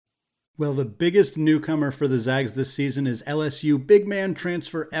Well, the biggest newcomer for the Zags this season is LSU big man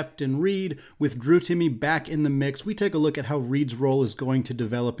transfer Efton Reid. With Drew Timme back in the mix, we take a look at how Reid's role is going to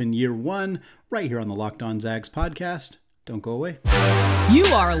develop in year one, right here on the Locked On Zags podcast. Don't go away. You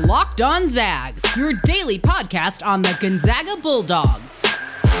are Locked On Zags, your daily podcast on the Gonzaga Bulldogs.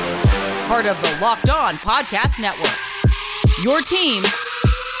 Part of the Locked On Podcast Network. Your team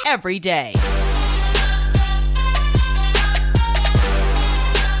every day.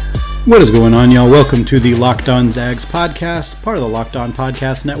 What is going on, y'all? Welcome to the Locked On Zags podcast, part of the Locked On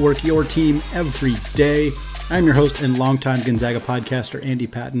Podcast Network, your team every day. I'm your host and longtime Gonzaga podcaster, Andy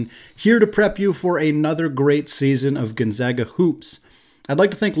Patton, here to prep you for another great season of Gonzaga hoops. I'd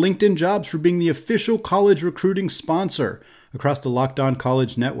like to thank LinkedIn Jobs for being the official college recruiting sponsor across the Locked On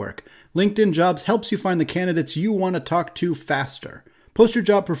College Network. LinkedIn Jobs helps you find the candidates you want to talk to faster. Post your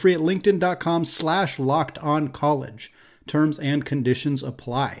job for free at linkedin.com/lockedoncollege. Terms and conditions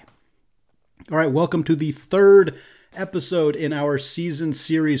apply. All right, welcome to the third episode in our season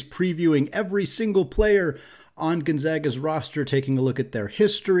series previewing every single player on Gonzaga's roster, taking a look at their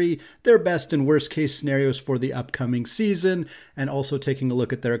history, their best and worst case scenarios for the upcoming season, and also taking a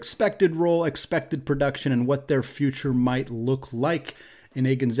look at their expected role, expected production, and what their future might look like in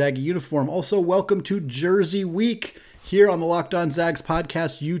a Gonzaga uniform. Also, welcome to Jersey Week here on the Locked On Zags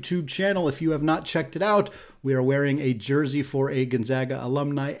podcast YouTube channel. If you have not checked it out, we are wearing a jersey for a Gonzaga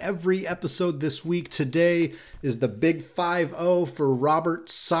alumni every episode this week. Today is the Big 5-0 for Robert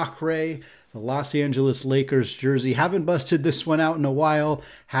Sacre, the Los Angeles Lakers jersey. Haven't busted this one out in a while.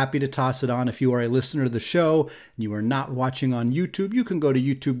 Happy to toss it on. If you are a listener to the show and you are not watching on YouTube, you can go to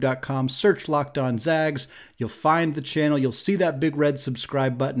youtube.com, search Locked On Zags. You'll find the channel. You'll see that big red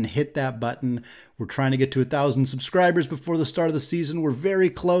subscribe button. Hit that button. We're trying to get to 1,000 subscribers before the start of the season. We're very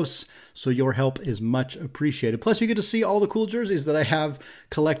close, so your help is much appreciated. Plus, you get to see all the cool jerseys that I have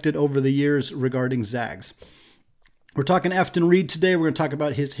collected over the years regarding Zags. We're talking Efton Reid today. We're going to talk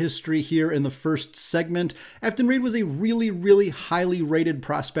about his history here in the first segment. Efton Reid was a really highly rated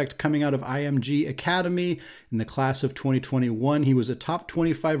prospect coming out of IMG Academy in the class of 2021. He was a top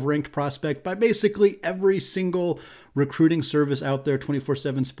 25 ranked prospect by basically every single recruiting service out there.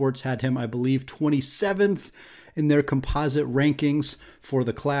 24/7 Sports had him, I believe, 27th in their composite rankings for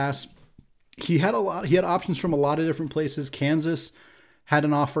the class. He had options from a lot of different places. Kansas had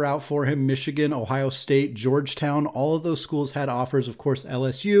an offer out for him. Michigan, Ohio State, Georgetown, all of those schools had offers. Of course,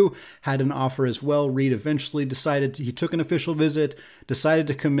 LSU had an offer as well. Reid eventually he took an official visit, decided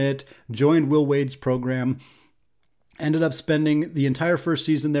to commit, joined Will Wade's program, ended up spending the entire first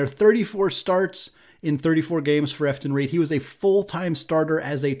season there. 34 starts in 34 games for Efton Reid. He was a full-time starter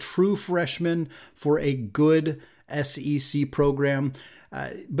as a true freshman for a good SEC program.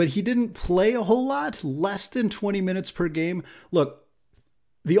 But he didn't play a whole lot, less than 20 minutes per game. Look,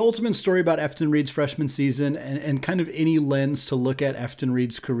 the ultimate story about Efton Reid's freshman season and kind of any lens to look at Efton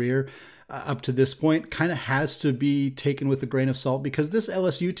Reid's career up to this point kind of has to be taken with a grain of salt, because this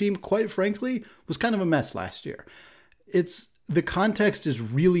LSU team, quite frankly, was kind of a mess last year. The context is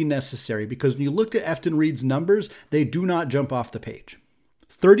really necessary, because when you look at Efton Reid's numbers, they do not jump off the page.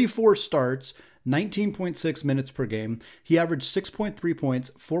 34 starts, 19.6 minutes per game. He averaged 6.3 points,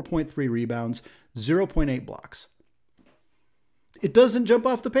 4.3 rebounds, 0.8 blocks. It doesn't jump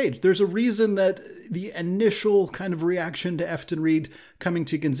off the page. There's a reason that the initial kind of reaction to Efton Reid coming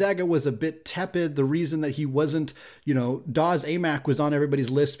to Gonzaga was a bit tepid. The reason that he wasn't, Dawes Amack was on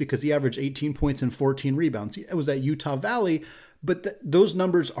everybody's list because he averaged 18 points and 14 rebounds. It was at Utah Valley, but those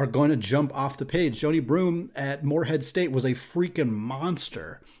numbers are going to jump off the page. Joni Broom at Morehead State was a freaking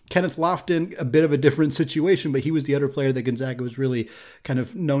monster. Kenneth Lofton, a bit of a different situation, but he was the other player that Gonzaga was really kind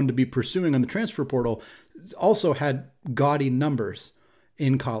of known to be pursuing on the transfer portal. Also had gaudy numbers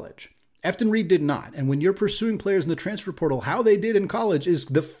in college. Efton Reid did not. And when you're pursuing players in the transfer portal, how they did in college is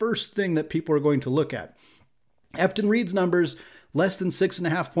the first thing that people are going to look at. Efton Reid's numbers, less than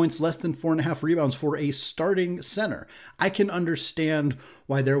 6.5 points, less than 4.5 rebounds for a starting center. I can understand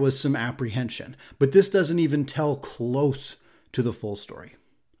why there was some apprehension, but this doesn't even tell close to the full story.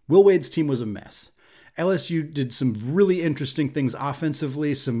 Will Wade's team was a mess. LSU did some really interesting things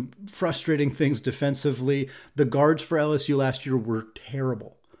offensively, some frustrating things defensively. The guards for LSU last year were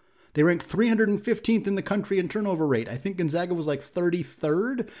terrible. They ranked 315th in the country in turnover rate. I think Gonzaga was like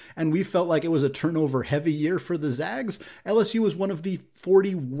 33rd, and we felt like it was a turnover-heavy year for the Zags. LSU was one of the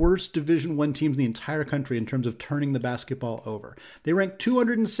 40 worst Division I teams in the entire country in terms of turning the basketball over. They ranked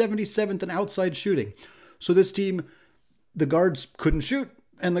 277th in outside shooting. So this team, the guards couldn't shoot,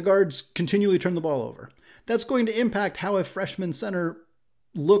 and the guards continually turned the ball over. That's going to impact how a freshman center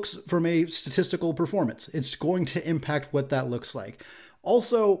looks from a statistical performance. It's going to impact what that looks like.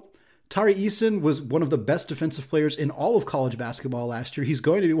 Also, Tari Eason was one of the best defensive players in all of college basketball last year. He's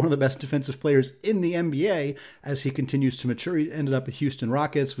going to be one of the best defensive players in the NBA as he continues to mature. He ended up with Houston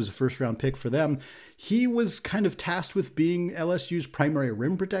Rockets, was a first-round pick for them. He was kind of tasked with being LSU's primary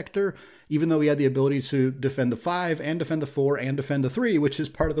rim protector, even though he had the ability to defend the 5 and defend the 4 and defend the 3, which is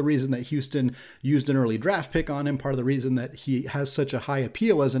part of the reason that Houston used an early draft pick on him, part of the reason that he has such a high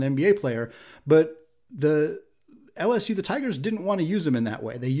appeal as an NBA player. But the Tigers didn't want to use him in that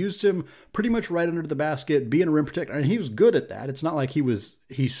way. They used him pretty much right under the basket, being a rim protector, and he was good at that. It's not like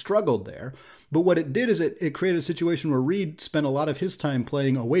he struggled there. But what it did is it created a situation where Reed spent a lot of his time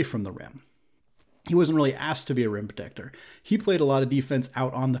playing away from the rim. He wasn't really asked to be a rim protector. He played a lot of defense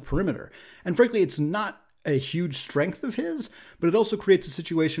out on the perimeter. And frankly, it's not a huge strength of his, but it also creates a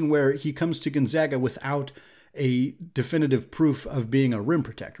situation where he comes to Gonzaga without a definitive proof of being a rim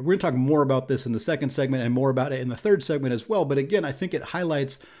protector. We're going to talk more about this in the second segment and more about it in the third segment as well. But again, I think it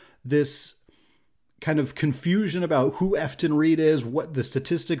highlights this kind of confusion about who Efton Reed is, what the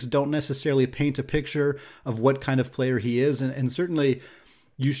statistics don't necessarily paint a picture of what kind of player he is. And certainly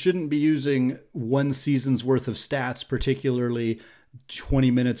you shouldn't be using one season's worth of stats, particularly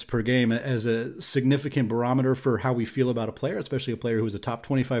 20 minutes per game, as a significant barometer for how we feel about a player, especially a player who was a top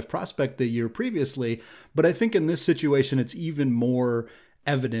 25 prospect the year previously. But I think in this situation, it's even more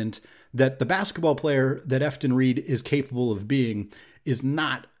evident that the basketball player that Efton Reed is capable of being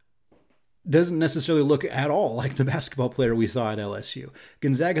doesn't necessarily look at all like the basketball player we saw at LSU.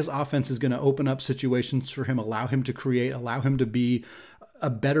 Gonzaga's offense is going to open up situations for him, allow him to create, allow him to be a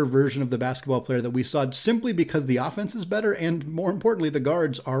better version of the basketball player that we saw, simply because the offense is better and, more importantly, the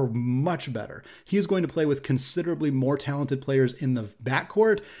guards are much better. He is going to play with considerably more talented players in the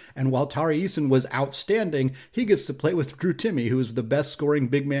backcourt, and while Tari Eason was outstanding, he gets to play with Drew Timme, who is the best scoring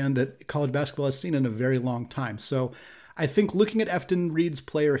big man that college basketball has seen in a very long time. So I think looking at Efton Reed's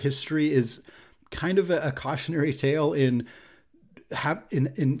player history is kind of a cautionary tale in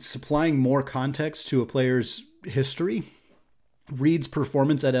supplying more context to a player's history. Reed's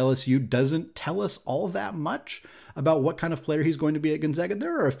performance at LSU doesn't tell us all that much about what kind of player he's going to be at Gonzaga.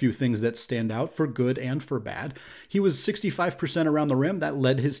 There are a few things that stand out for good and for bad. He was 65% around the rim. That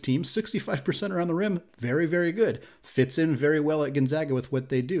led his team. 65% around the rim, very, very good. Fits in very well at Gonzaga with what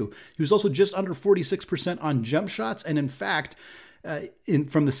they do. He was also just under 46% on jump shots, and in fact,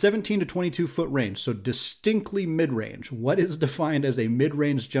 from the 17 to 22 foot range, so distinctly mid-range. What is defined as a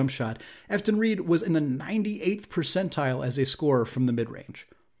mid-range jump shot? Efton Reed was in the 98th percentile as a scorer from the mid-range.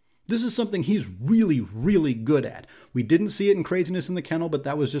 This is something he's really, really good at. We didn't see it in Craziness in the Kennel, but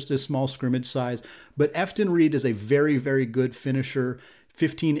that was just a small scrimmage size. But Efton Reed is a very, very good finisher,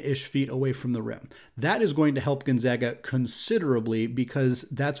 15-ish feet away from the rim. That is going to help Gonzaga considerably because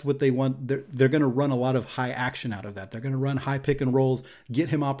that's what they want. They're going to run a lot of high action out of that. They're going to run high pick and rolls, get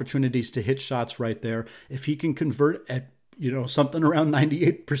him opportunities to hit shots right there. If he can convert at something around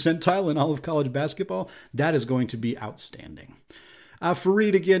 98th percentile in all of college basketball, that is going to be outstanding. For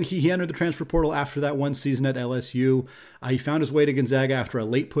Reed, again, he entered the transfer portal after that one season at LSU. He found his way to Gonzaga after a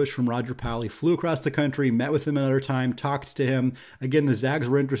late push from Roger Powell. He flew across the country, met with him another time, talked to him. Again, the Zags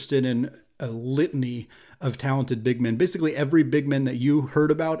were interested in a litany of talented big men. Basically, every big man that you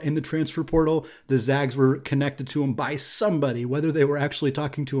heard about in the transfer portal, the Zags were connected to him by somebody. Whether they were actually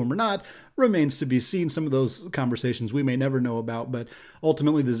talking to him or not remains to be seen. Some of those conversations we may never know about, but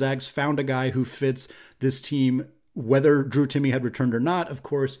ultimately the Zags found a guy who fits this team. Whether Drew Timme had returned or not, of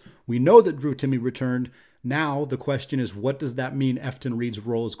course, we know that Drew Timme returned. Now the question is, what does that mean Efton Reed's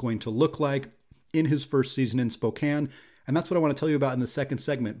role is going to look like in his first season in Spokane? And that's what I want to tell you about in the second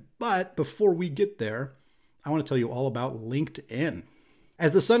segment. But before we get there, I want to tell you all about LinkedIn.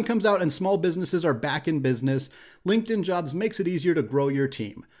 As the sun comes out and small businesses are back in business, LinkedIn Jobs makes it easier to grow your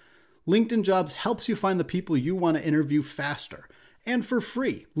team. LinkedIn Jobs helps you find the people you want to interview faster. And for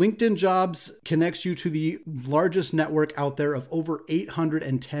free. LinkedIn Jobs connects you to the largest network out there of over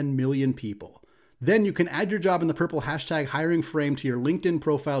 810 million people. Then you can add your job in the purple hashtag hiring frame to your LinkedIn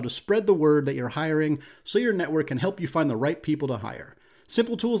profile to spread the word that you're hiring so your network can help you find the right people to hire.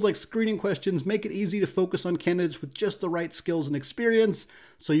 Simple tools like screening questions make it easy to focus on candidates with just the right skills and experience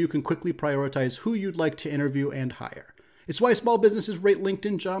so you can quickly prioritize who you'd like to interview and hire. It's why small businesses rate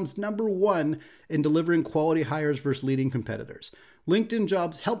LinkedIn Jobs #1 in delivering quality hires versus leading competitors. LinkedIn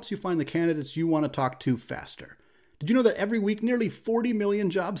Jobs helps you find the candidates you want to talk to faster. Did you know that every week nearly 40 million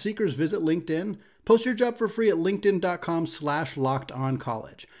job seekers visit LinkedIn? Post your job for free at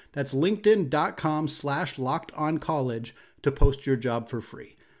linkedin.com/lockedoncollege. That's linkedin.com/lockedoncollege to post your job for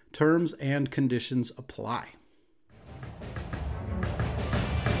free. Terms and conditions apply.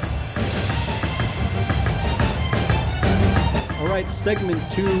 All right, segment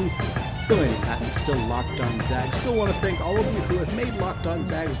 2. Still Andy Patton, still Locked On Zags. Still want to thank all of you who have made Locked On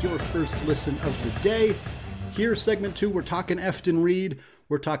Zags your first listen of the day. Here, segment 2, we're talking Efton Reid.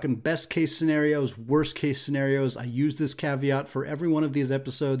 We're talking best case scenarios, worst case scenarios. I use this caveat for every one of these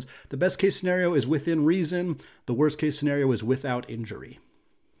episodes. The best case scenario is within reason. The worst case scenario is without injury.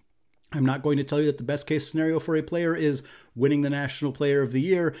 I'm not going to tell you that the best case scenario for a player is winning the National Player of the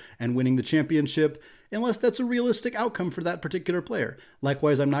Year and winning the championship, unless that's a realistic outcome for that particular player.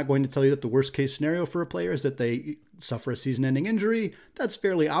 Likewise, I'm not going to tell you that the worst case scenario for a player is that they suffer a season-ending injury. That's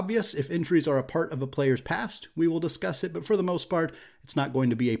fairly obvious. If injuries are a part of a player's past, we will discuss it, but for the most part, it's not going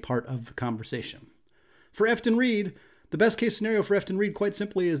to be a part of the conversation. For Efton Reid, the best case scenario for Efton Reid, quite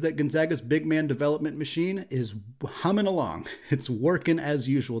simply, is that Gonzaga's big man development machine is humming along. It's working as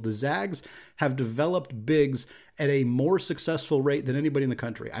usual. The Zags have developed bigs at a more successful rate than anybody in the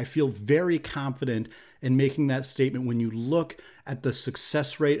country. I feel very confident in making that statement when you look at the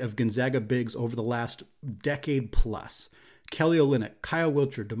success rate of Gonzaga bigs over the last decade plus. Kelly Olynyk, Kyle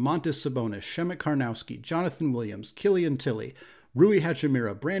Wiltshire, Domantas Sabonis, Shemek Karnowski, Jonathan Williams, Killian Tilly, Rui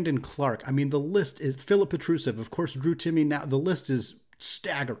Hachimura, Brandon Clark. I mean, the list is Filip Petrusev, of course, Drew Timme. Now, the list is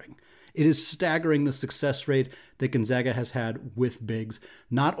staggering. It is staggering the success rate that Gonzaga has had with bigs,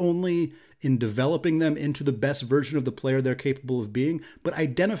 not only in developing them into the best version of the player they're capable of being, but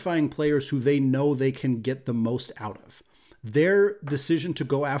identifying players who they know they can get the most out of. Their decision to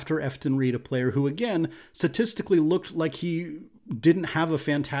go after Efton Reid, a player who, again, statistically looked like he didn't have a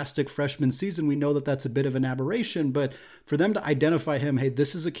fantastic freshman season. We know that that's a bit of an aberration, but for them to identify him, hey,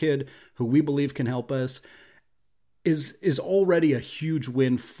 this is a kid who we believe can help us, is already a huge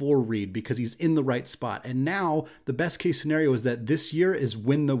win for Reid because he's in the right spot. And now the best case scenario is that this year is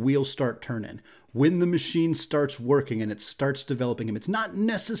when the wheels start turning, when the machine starts working and it starts developing him. It's not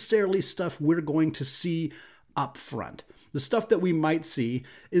necessarily stuff we're going to see up front. The stuff that we might see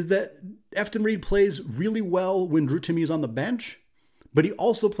is that Efton Reid plays really well when Drew Timme is on the bench, but he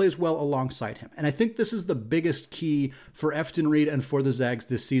also plays well alongside him. And I think this is the biggest key for Efton Reid and for the Zags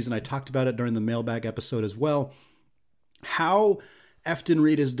this season. I talked about it during the mailbag episode as well. How Efton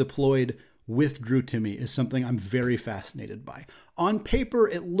Reid is deployed with Drew Timme is something I'm very fascinated by. On paper,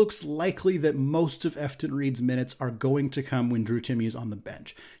 it looks likely that most of Efton Reid's minutes are going to come when Drew Timme is on the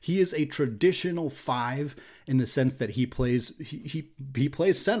bench. He is a traditional 5 in the sense that he plays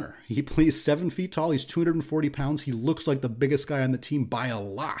center. He plays 7 feet tall. He's 240 pounds. He looks like the biggest guy on the team by a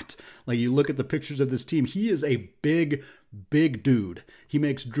lot. Like, you look at the pictures of this team, he is a big dude. He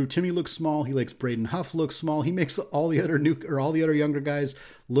makes Drew Timme look small. He makes Braden Huff look small. He makes all the other younger guys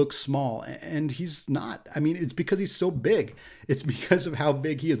look small. And he's not. I mean, it's because he's so big. It's because of how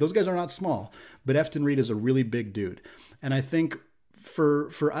big he is. Those guys are not small, but Efton Reid is a really big dude. And I think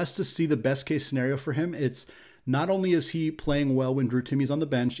for us to see the best case scenario for him, it's not only is he playing well when Drew Timme's on the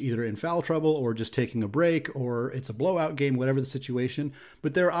bench, either in foul trouble or just taking a break, or it's a blowout game, whatever the situation,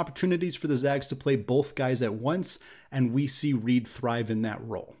 but there are opportunities for the Zags to play both guys at once, and we see Reid thrive in that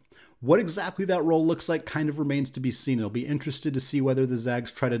role. What exactly that role looks like kind of remains to be seen. It'll be interested to see whether the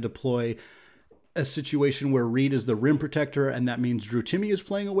Zags try to deploy a situation where Reid is the rim protector, and that means Drew Timme is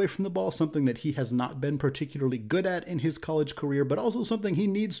playing away from the ball, something that he has not been particularly good at in his college career, but also something he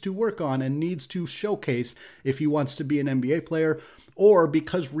needs to work on and needs to showcase if he wants to be an NBA player. Or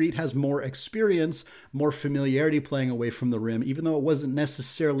because Reid has more experience, more familiarity playing away from the rim, even though it wasn't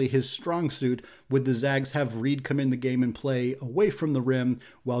necessarily his strong suit, would the Zags have Reid come in the game and play away from the rim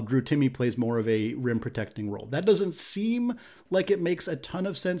while Drew Timme plays more of a rim protecting role? That doesn't seem like it makes a ton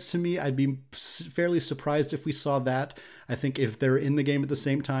of sense to me. I'd be fairly surprised if we saw that. I think if they're in the game at the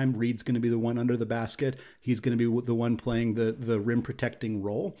same time, Reid's going to be the one under the basket. He's going to be the one playing the rim protecting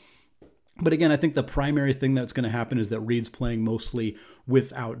role. But again, I think the primary thing that's going to happen is that Reid's playing mostly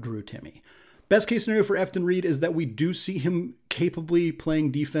without Drew Timme. Best case scenario for Efton Reid is that we do see him capably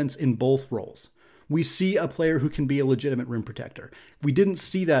playing defense in both roles. We see a player who can be a legitimate rim protector. We didn't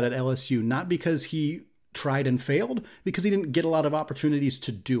see that at LSU, not because he tried and failed, because he didn't get a lot of opportunities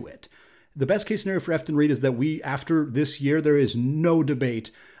to do it. The best case scenario for Efton Reid is that after this year, there is no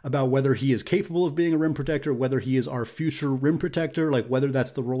debate about whether he is capable of being a rim protector, whether he is our future rim protector, like whether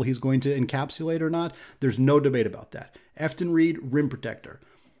that's the role he's going to encapsulate or not. There's no debate about that. Efton Reid, rim protector.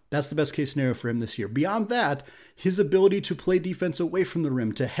 That's the best case scenario for him this year. Beyond that, his ability to play defense away from the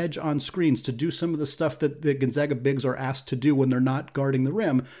rim, to hedge on screens, to do some of the stuff that the Gonzaga bigs are asked to do when they're not guarding the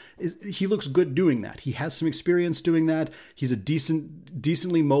rim, he looks good doing that. He has some experience doing that. He's a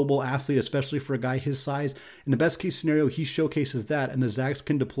decently mobile athlete, especially for a guy his size. In the best case scenario, he showcases that, and the Zags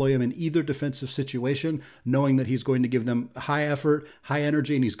can deploy him in either defensive situation, knowing that he's going to give them high effort, high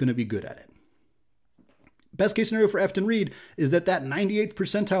energy, and he's going to be good at it. Best case scenario for Efton Reid is that 98th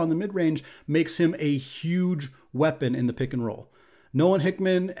percentile in the mid-range makes him a huge weapon in the pick and roll. Nolan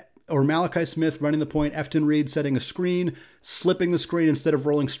Hickman or Malachi Smith running the point, Efton Reid setting a screen, slipping the screen instead of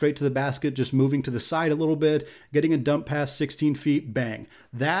rolling straight to the basket, just moving to the side a little bit, getting a dump pass 16 feet, bang.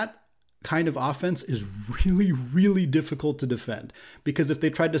 That kind of offense is really, really difficult to defend, because if they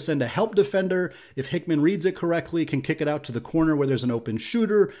tried to send a help defender, if Hickman reads it correctly, can kick it out to the corner where there's an open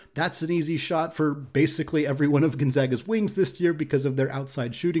shooter, that's an easy shot for basically every one of Gonzaga's wings this year because of their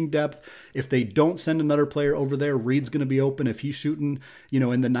outside shooting depth. If they don't send another player over there, Reed's going to be open. If he's shooting,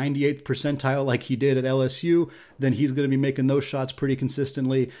 in the 98th percentile like he did at LSU, then he's going to be making those shots pretty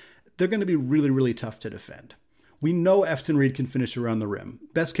consistently. They're going to be really, really tough to defend. We know Efton Reid can finish around the rim.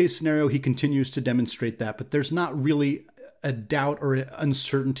 Best case scenario, he continues to demonstrate that, but there's not really a doubt or an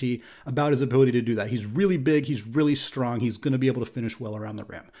uncertainty about his ability to do that. He's really big, he's really strong, he's going to be able to finish well around the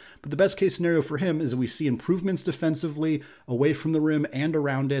rim. But the best case scenario for him is that we see improvements defensively, away from the rim and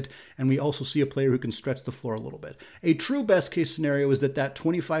around it, and we also see a player who can stretch the floor a little bit. A true best case scenario is that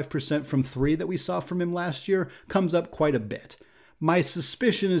 25% from three that we saw from him last year comes up quite a bit. My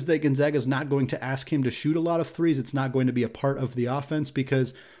suspicion is that Gonzaga is not going to ask him to shoot a lot of threes. It's not going to be a part of the offense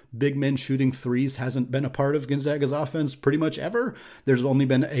because big men shooting threes hasn't been a part of Gonzaga's offense pretty much ever. There's only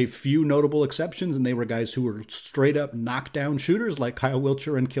been a few notable exceptions, and they were guys who were straight up knockdown shooters like Kyle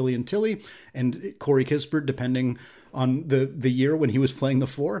Wiltshire and Killian Tilly and Corey Kispert, depending on the year when he was playing the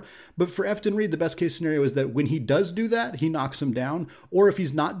four. But for Efton Reid, the best case scenario is that when he does do that, he knocks him down. Or if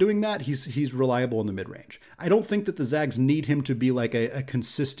he's not doing that, he's reliable in the mid-range. I don't think that the Zags need him to be like a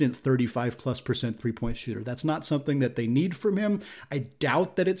consistent 35+% three-point shooter. That's not something that they need from him. I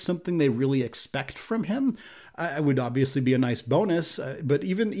doubt that it's something they really expect from him. I would obviously be a nice bonus, but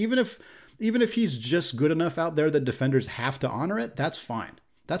even if he's just good enough out there that defenders have to honor it, that's fine.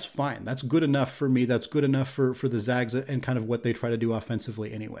 That's fine. That's good enough for me. That's good enough for the Zags and kind of what they try to do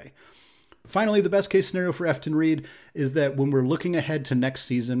offensively anyway. Finally, the best case scenario for Efton Reid is that when we're looking ahead to next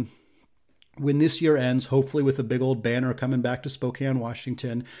season, when this year ends, hopefully with a big old banner coming back to Spokane,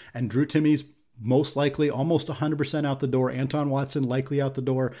 Washington, and Drew Timme's most likely almost 100% out the door, Anton Watson likely out the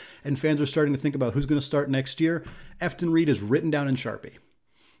door, and fans are starting to think about who's going to start next year, Efton Reid is written down in Sharpie.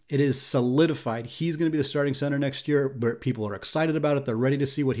 It is solidified. He's going to be the starting center next year. People are excited about it. They're ready to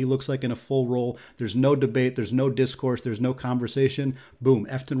see what he looks like in a full role. There's no debate. There's no discourse. There's no conversation. Boom,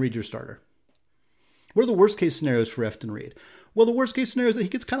 Efton Reid, your starter. What are the worst case scenarios for Efton Reid? Well, the worst case scenario is that he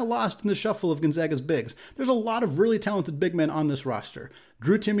gets kind of lost in the shuffle of Gonzaga's bigs. There's a lot of really talented big men on this roster.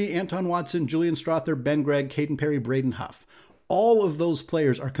 Drew Timme, Anton Watson, Julian Strother, Ben Gregg, Caden Perry, Braden Huff. All of those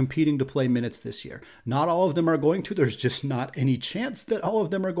players are competing to play minutes this year. Not all of them are going to. There's just not any chance that all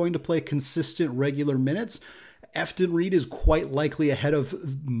of them are going to play consistent, regular minutes. Efton Reid is quite likely ahead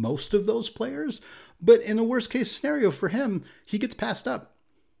of most of those players. But in the worst case scenario for him, he gets passed up.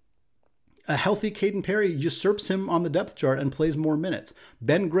 A healthy Caden Perry usurps him on the depth chart and plays more minutes.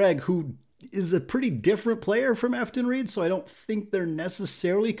 Ben Gregg, who is a pretty different player from Efton Reid, so I don't think they're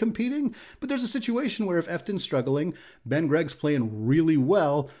necessarily competing. But there's a situation where if Efton's struggling, Ben Gregg's playing really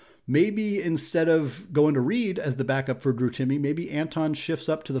well. Maybe instead of going to Reid as the backup for Drew Timme, maybe Anton shifts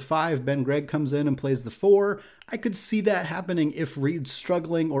up to the 5, Ben Gregg comes in and plays the 4. I could see that happening if Reid's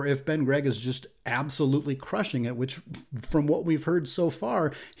struggling or if Ben Gregg is just absolutely crushing it, which from what we've heard so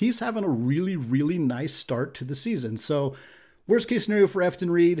far, he's having a really, really nice start to the season. So worst case scenario for Efton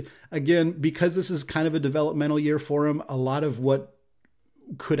Reid, again, because this is kind of a developmental year for him, a lot of what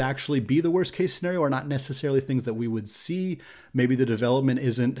could actually be the worst case scenario are not necessarily things that we would see. Maybe the development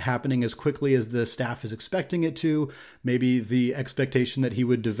isn't happening as quickly as the staff is expecting it to. Maybe the expectation that he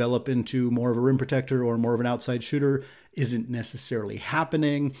would develop into more of a rim protector or more of an outside shooter isn't necessarily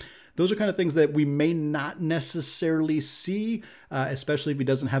happening. Those are kind of things that we may not necessarily see, especially if he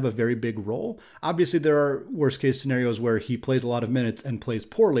doesn't have a very big role. Obviously, there are worst case scenarios where he plays a lot of minutes and plays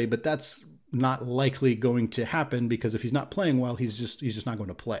poorly, but that's not likely going to happen because if he's not playing well, he's just not going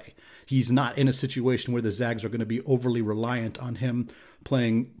to play. He's not in a situation where the Zags are going to be overly reliant on him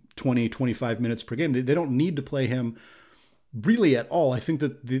playing 20, 25 minutes per game. They don't need to play him really at all. I think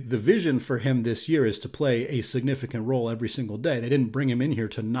that the vision for him this year is to play a significant role every single day. They didn't bring him in here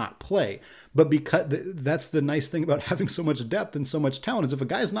to not play. But because that's the nice thing about having so much depth and so much talent is if a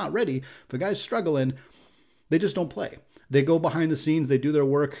guy's not ready, if a guy's struggling, they just don't play. They go behind the scenes. They do their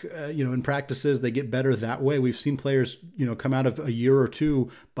work, in practices. They get better that way. We've seen players, come out of a year or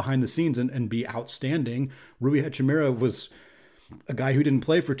two behind the scenes and be outstanding. Rui Hachimura was a guy who didn't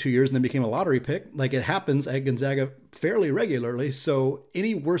play for 2 years and then became a lottery pick. Like it happens at Gonzaga fairly regularly. So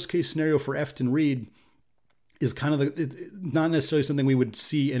any worst case scenario for Efton Reid is kind of it's not necessarily something we would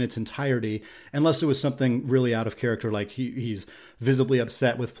see in its entirety, unless it was something really out of character, like he's visibly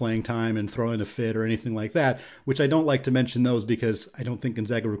upset with playing time and throwing a fit or anything like that, which I don't like to mention those because I don't think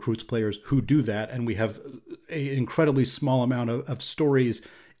Gonzaga recruits players who do that. And we have an incredibly small amount of stories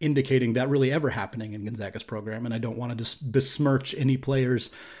indicating that really ever happening in Gonzaga's program. And I don't want to besmirch any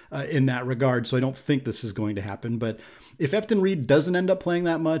players in that regard. So I don't think this is going to happen. But if Efton Reid doesn't end up playing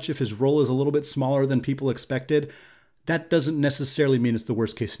that much, if his role is a little bit smaller than people expected, that doesn't necessarily mean it's the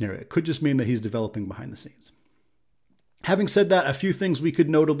worst case scenario. It could just mean that he's developing behind the scenes. Having said that, a few things we could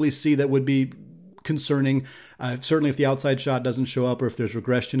notably see that would be concerning. Certainly if the outside shot doesn't show up, or if there's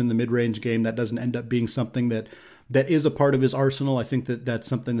regression in the mid-range game, that doesn't end up being something that is a part of his arsenal. I think that's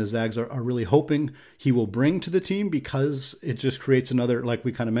something the Zags are really hoping he will bring to the team, because it just creates another, like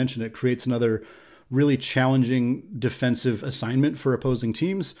we kind of mentioned, it creates another really challenging defensive assignment for opposing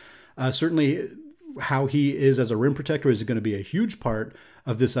teams. Certainly how he is as a rim protector is going to be a huge part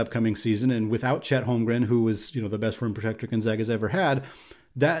of this upcoming season. And without Chet Holmgren, who was, the best rim protector Gonzaga's ever had,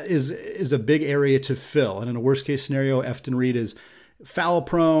 that is a big area to fill. And in a worst case scenario, Efton Reid is foul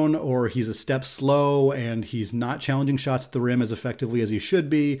prone, or he's a step slow and he's not challenging shots at the rim as effectively as he should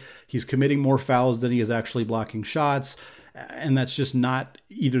be. He's committing more fouls than he is actually blocking shots. And that's just not,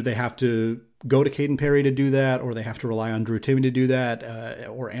 either they have to go to Caden Perry to do that, or they have to rely on Drew Timme to do that,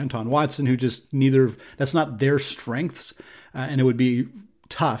 or Anton Watson, who just that's not their strengths. And it would be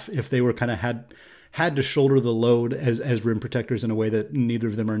tough if they were kind of had to shoulder the load as rim protectors in a way that neither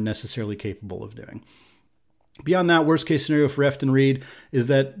of them are necessarily capable of doing. Beyond that, worst case scenario for Efton Reid is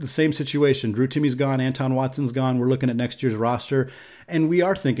that the same situation. Drew Timme's gone, Anton Watson's gone. We're looking at next year's roster, and we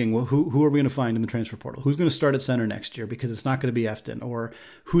are thinking, well, who are we going to find in the transfer portal? Who's going to start at center next year? Because it's not going to be Efton, or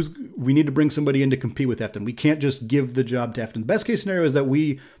we need to bring somebody in to compete with Efton. We can't just give the job to Efton. The best case scenario is that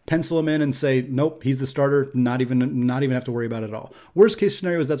we pencil him in and say, nope, he's the starter, not even have to worry about it at all. Worst case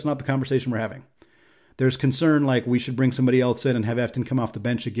scenario is that's not the conversation we're having. There's concern like we should bring somebody else in and have Efton come off the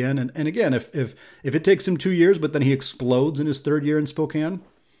bench again. And again, if it takes him 2 years, but then he explodes in his third year in Spokane,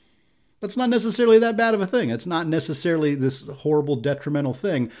 that's not necessarily that bad of a thing. It's not necessarily this horrible, detrimental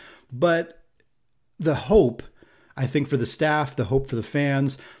thing. But the hope, I think, for the staff, the hope for the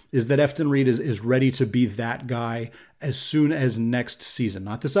fans, is that Efton Reid is ready to be that guy as soon as next season.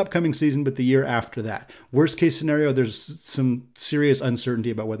 Not this upcoming season, but the year after that. Worst case scenario, there's some serious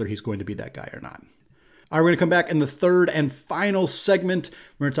uncertainty about whether he's going to be that guy or not. All right, we're going to come back in the third and final segment.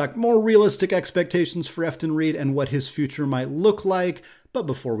 We're going to talk more realistic expectations for Efton Reid and what his future might look like. But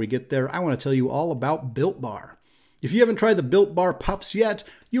before we get there, I want to tell you all about Built Bar. If you haven't tried the Built Bar Puffs yet,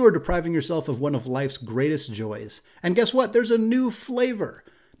 you are depriving yourself of one of life's greatest joys. And guess what? There's a new flavor.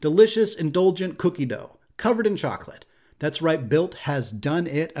 Delicious, indulgent cookie dough, covered in chocolate. That's right, Built has done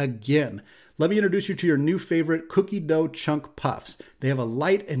it again. Let me introduce you to your new favorite cookie dough chunk puffs. They have a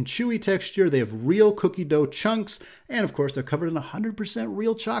light and chewy texture, they have real cookie dough chunks, and of course they're covered in 100%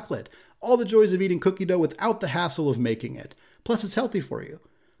 real chocolate. All the joys of eating cookie dough without the hassle of making it. Plus it's healthy for you.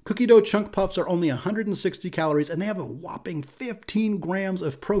 Cookie dough chunk puffs are only 160 calories and they have a whopping 15 grams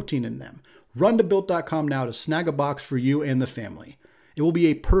of protein in them. Run to Built.com now to snag a box for you and the family. It will be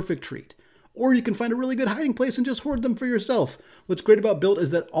a perfect treat. Or you can find a really good hiding place and just hoard them for yourself. What's great about Built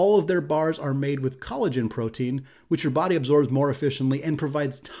is that all of their bars are made with collagen protein, which your body absorbs more efficiently and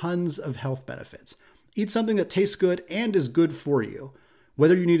provides tons of health benefits. Eat something that tastes good and is good for you.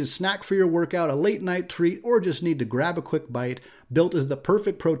 Whether you need a snack for your workout, a late night treat, or just need to grab a quick bite, Built is the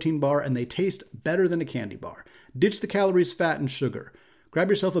perfect protein bar and they taste better than a candy bar. Ditch the calories, fat, and sugar. Grab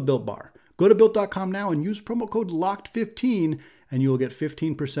yourself a Built bar. Go to Built.com now and use promo code LOCKED15 and you will get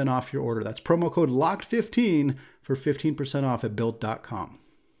 15% off your order. That's promo code LOCKED15 for 15% off at Built.com.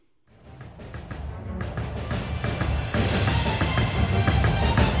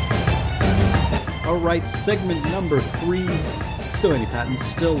 All right, segment number 3. Still Andy Patton,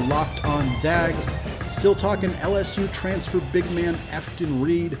 still locked on Zags. Still talking LSU transfer big man Efton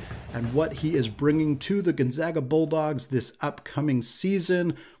Reid and what he is bringing to the Gonzaga Bulldogs this upcoming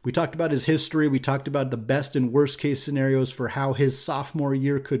season. We talked about his history. We talked about the best and worst case scenarios for how his sophomore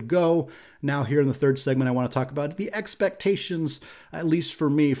year could go. Now here in the third segment, I want to talk about the expectations, at least for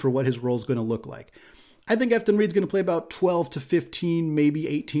me, for what his role is going to look like. I think Efton Reid's going to play about 12 to 15, maybe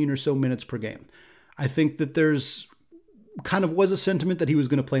 18 or so minutes per game. I think that there's kind of was a sentiment that he was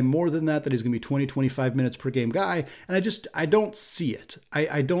going to play more than that he's going to be 20, 25 minutes per game guy. And I don't see it.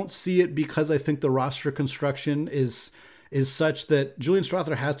 I don't see it because I think the roster construction is such that Julian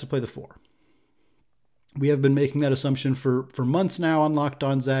Strawther has to play the 4. We have been making that assumption for months now on Locked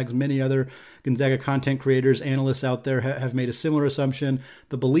On Zags. Many other Gonzaga content creators, analysts out there have made a similar assumption.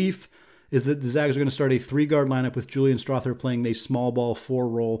 The belief is that the Zags are going to start a 3-guard lineup with Julian Strother playing the small ball 4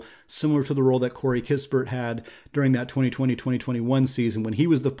 role, similar to the role that Corey Kispert had during that 2020-2021 season when he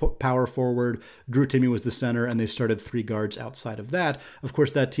was the power forward, Drew Timme was the center, and they started 3 guards outside of that. Of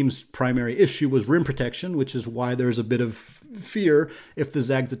course, that team's primary issue was rim protection, which is why there's a bit of fear if the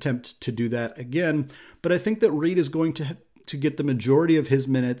Zags attempt to do that again. But I think that Reed is going to get the majority of his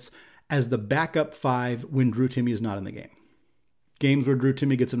minutes as the backup 5 when Drew Timme is not in the game. Games where Drew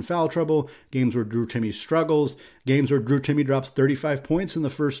Timme gets in foul trouble, games where Drew Timme struggles, games where Drew Timme drops 35 points in the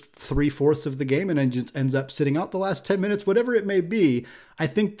first 3/4 of the game and then just ends up sitting out the last 10 minutes, whatever it may be. I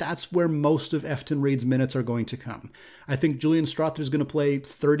think that's where most of Efton Reid's minutes are going to come. I think Julian Strother is going to play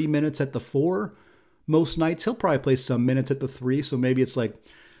 30 minutes at the 4 most nights. He'll probably play some minutes at the 3, so maybe it's like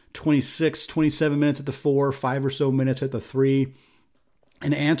 26, 27 minutes at the 4, 5 or so minutes at the 3.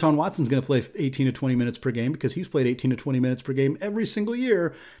 And Anton Watson's going to play 18 to 20 minutes per game because he's played 18 to 20 minutes per game every single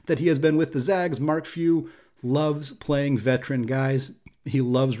year that he has been with the Zags. Mark Few loves playing veteran guys. He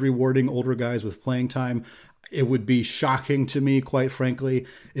loves rewarding older guys with playing time. It would be shocking to me, quite frankly,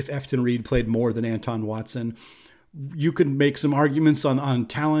 if Efton Reid played more than Anton Watson. You could make some arguments on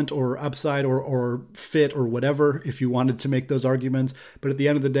talent or upside or fit or whatever if you wanted to make those arguments. But at the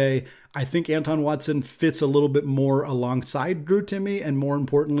end of the day, I think Anton Watson fits a little bit more alongside Drew Timme. And more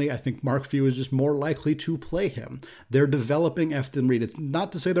importantly, I think Mark Few is just more likely to play him. They're developing Efton Reid. It's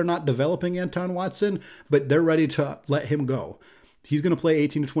not to say they're not developing Anton Watson, but they're ready to let him go. He's going to play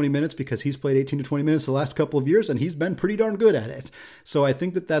 18 to 20 minutes because he's played 18 to 20 minutes the last couple of years, and he's been pretty darn good at it. So I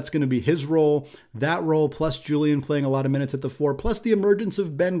think that that's going to be his role, that role, plus Julian playing a lot of minutes at the 4, plus the emergence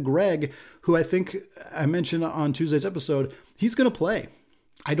of Ben Gregg, who I think I mentioned on Tuesday's episode, he's going to play.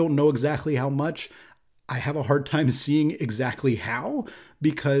 I don't know exactly how much. I have a hard time seeing exactly how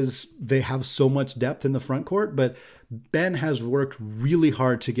because they have so much depth in the front court, but Ben has worked really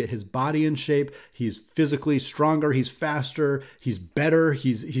hard to get his body in shape. He's physically stronger. He's faster. He's better.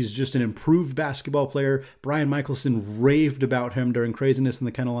 He's just an improved basketball player. Brian Michelson raved about him during Craziness in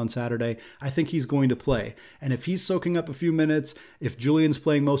the Kennel on Saturday. I think he's going to play. And if he's soaking up a few minutes, if Julian's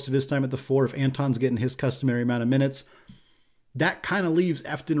playing most of his time at the 4, if Anton's getting his customary amount of minutes, that kind of leaves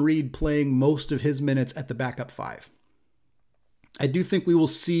Efton Reid playing most of his minutes at the backup 5. I do think we will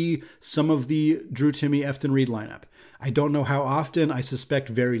see some of the Drew Timme, Efton Reid lineup. I don't know how often. I suspect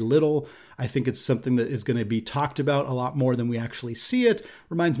very little. I think it's something that is going to be talked about a lot more than we actually see it.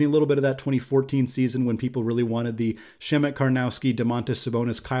 Reminds me a little bit of that 2014 season when people really wanted the Shemek Karnowski, Domantas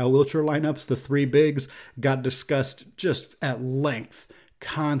Sabonis, Kyle Wiltshire lineups. The 3 bigs got discussed just at length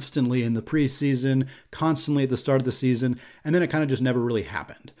constantly in the preseason, constantly at the start of the season, and then it kind of just never really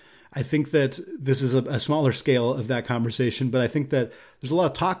happened. I think that this is a smaller scale of that conversation, but I think that there's a lot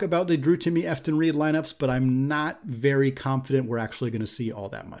of talk about the Drew Timme, Efton Reid lineups, but I'm not very confident we're actually going to see all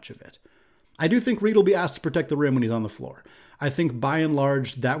that much of it. I do think Reid will be asked to protect the rim when he's on the floor. I think by and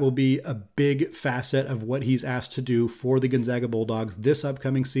large, that will be a big facet of what he's asked to do for the Gonzaga Bulldogs this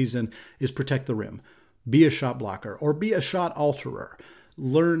upcoming season is protect the rim. Be a shot blocker or be a shot alterer.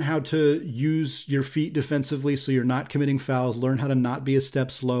 Learn how to use your feet defensively so you're not committing fouls. Learn how to not be a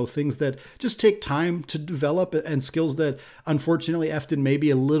step slow. Things that just take time to develop and skills that, unfortunately, Efton may be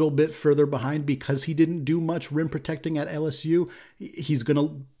a little bit further behind because he didn't do much rim protecting at LSU. He's going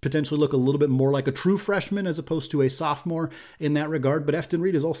to potentially look a little bit more like a true freshman as opposed to a sophomore in that regard. But Efton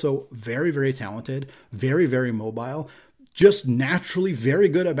Reid is also very, very talented, very, very mobile, just naturally very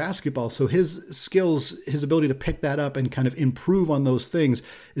good at basketball. So his skills, his ability to pick that up and kind of improve on those things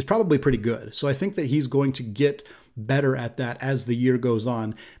is probably pretty good. So I think that he's going to get better at that as the year goes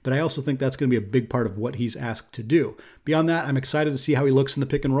on. But I also think that's going to be a big part of what he's asked to do. Beyond that, I'm excited to see how he looks in the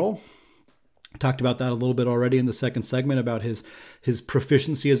pick and roll. Talked about that a little bit already in the second segment about his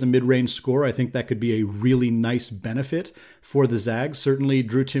proficiency as a mid-range scorer. I think that could be a really nice benefit for the Zags. Certainly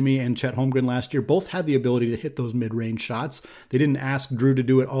Drew Timme and Chet Holmgren last year both had the ability to hit those mid-range shots. They didn't ask Drew to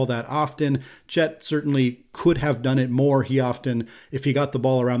do it all that often. Chet certainly could have done it more. He often, if he got the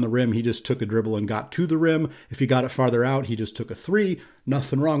ball around the rim, he just took a dribble and got to the rim. If he got it farther out, he just took a 3.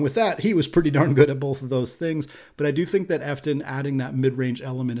 Nothing wrong with that. He was pretty darn good at both of those things. But I do think that Efton adding that mid-range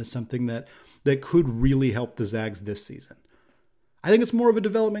element is something that could really help the Zags this season. I think it's more of a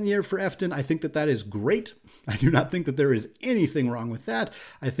development year for Efton. I think that is great. I do not think that there is anything wrong with that.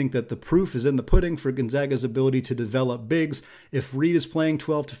 I think that the proof is in the pudding for Gonzaga's ability to develop bigs. If Reid is playing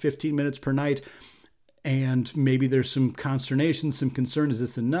 12 to 15 minutes per night, and maybe there's some consternation, some concern, is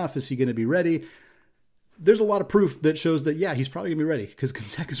this enough? Is he going to be ready? There's a lot of proof that shows that, yeah, he's probably going to be ready because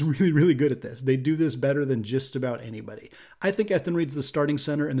Gonzaga is really, really good at this. They do this better than just about anybody. I think Efton Reid's the starting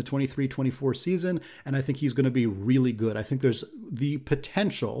center in the 23-24 season, and I think he's going to be really good. I think there's the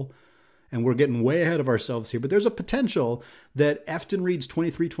potential, and we're getting way ahead of ourselves here, but there's a potential that Efton Reid's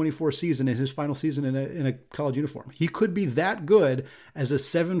 23-24 season in his final season in a college uniform, he could be that good as a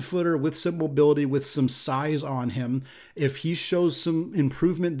 7-footer with some mobility, with some size on him. If he shows some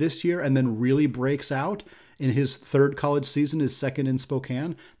improvement this year and then really breaks out in his third college season, his second in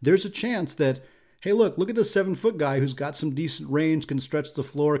Spokane, there's a chance that, hey, look at the 7-foot guy who's got some decent range, can stretch the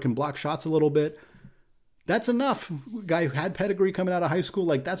floor, can block shots a little bit. That's enough. Guy who had pedigree coming out of high school,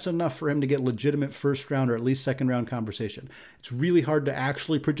 like that's enough for him to get legitimate first round or at least second round conversation. It's really hard to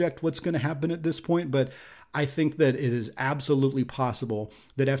actually project what's going to happen at this point, but I think that it is absolutely possible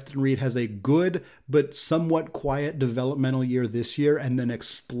that Efton Reid has a good but somewhat quiet developmental year this year and then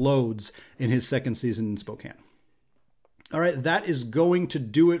explodes in his second season in Spokane. All right, that is going to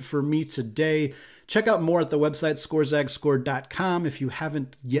do it for me today. Check out more at the website scorezagscore.com if you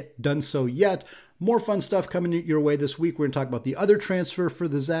haven't yet done so yet. More fun stuff coming your way this week. We're going to talk about the other transfer for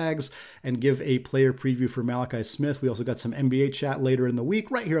the Zags and give a player preview for Malachi Smith. We also got some NBA chat later in the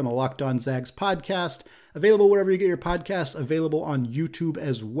week right here on the Locked On Zags podcast. Available wherever you get your podcasts, available on YouTube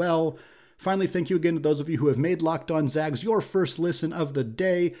as well. Finally, thank you again to those of you who have made Locked On Zags your first listen of the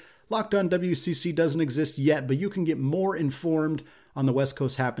day. Locked On WCC doesn't exist yet, but you can get more informed on the West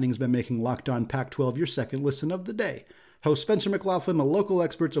Coast happenings by making Locked On Pac-12 your second listen of the day. Host Spencer McLaughlin, the local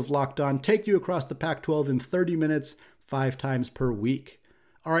experts of Locked On, take you across the Pac-12 in 30 minutes, 5 times per week.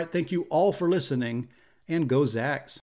 All right, thank you all for listening, and go Zags.